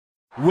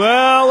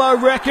Well, I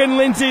reckon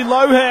Lindsay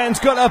Lohan's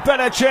got a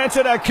better chance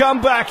at a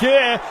comeback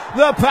here.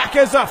 The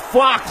Packers are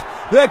fucked.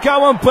 They're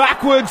going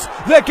backwards.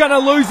 They're going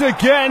to lose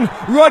again.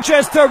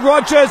 Rodgers to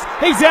Rodgers.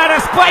 He's out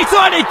of space.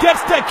 Oh, and he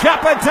gets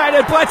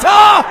decapitated. But,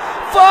 oh,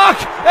 fuck.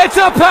 It's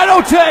a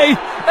penalty.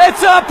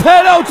 It's a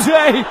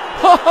penalty.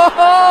 Ho, ho,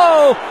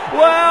 ho.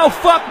 Well,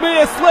 fuck me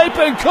asleep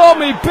and call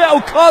me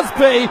Bill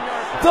Cosby.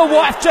 The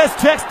wife just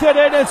texted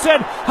in and said,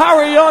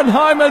 hurry on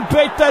home and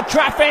beat the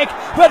traffic.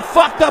 But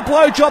fuck the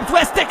blowjobs,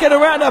 we're sticking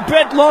around a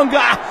bit longer.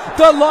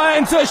 The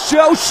Lions are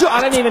shell-shocked. I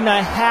don't even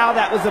know how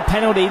that was a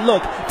penalty.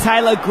 Look,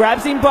 Taylor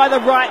grabs him by the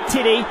right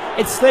titty.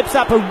 It slips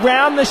up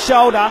around the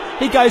shoulder.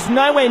 He goes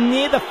nowhere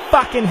near the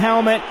fucking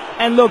helmet.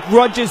 And look,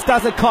 Rodgers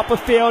does a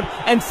Copperfield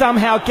and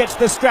somehow gets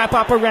the strap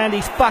up around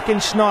his fucking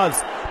schnoz.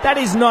 That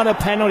is not a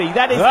penalty.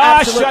 That is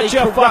absolutely shut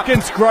your corrupt.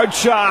 fucking scrote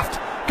shaft.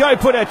 Go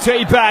put a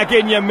tea bag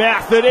in your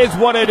mouth. It is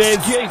what it is.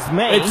 Excuse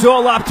me. It's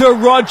all up to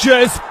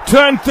Rodgers.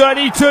 Turned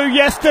 32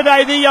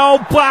 yesterday, the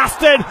old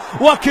bastard.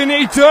 What can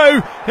he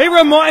do? He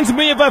reminds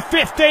me of a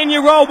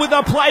 15-year-old with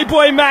a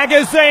Playboy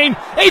magazine.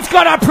 He's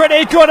got a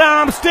pretty good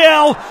arm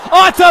still.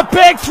 Oh, it's a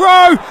big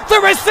throw. The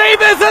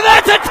receivers, and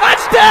that's a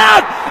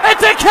touchdown.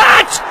 It's a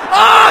catch.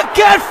 Oh,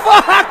 get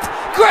fucked.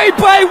 Green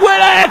Bay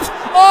win it.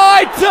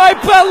 I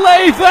don't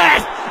believe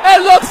it.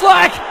 It looks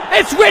like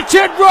it's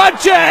Richard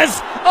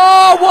Rodgers.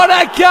 Oh, what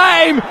a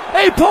game!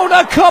 He pulled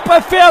a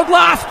Copperfield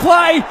last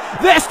play.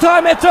 This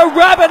time it's a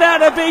rabbit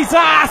out of his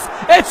ass.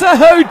 It's a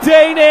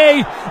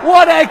Houdini.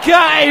 What a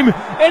game!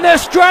 In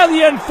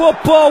Australian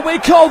football, we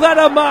call that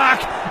a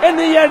mark. In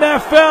the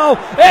NFL,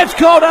 it's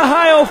called a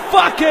Hail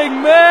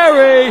fucking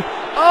Mary.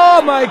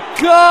 Oh my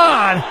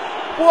God!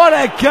 What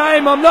a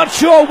game! I'm not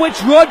sure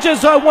which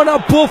Rodgers I want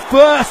to buff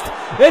first.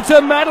 It's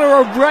a matter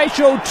of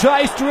racial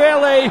taste,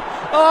 really.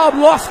 Oh,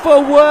 I'm lost for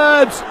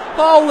words.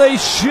 Holy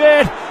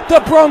shit. The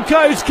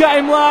Broncos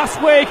game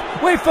last week,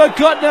 we've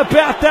forgotten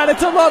about that.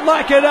 It's a lot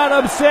like an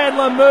Adam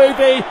Sandler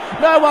movie.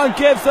 No one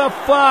gives a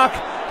fuck.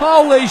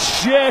 Holy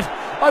shit.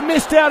 I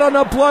missed out on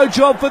a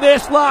blowjob for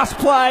this last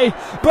play,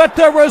 but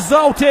the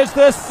result is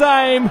the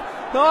same.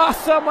 Oh,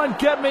 someone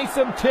get me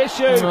some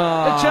tissue.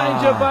 A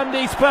change of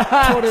undies,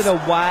 perhaps. Put it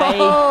away.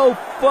 Oh,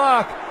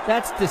 fuck.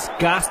 That's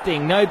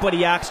disgusting.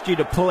 Nobody asked you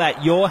to pull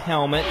out your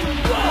helmet.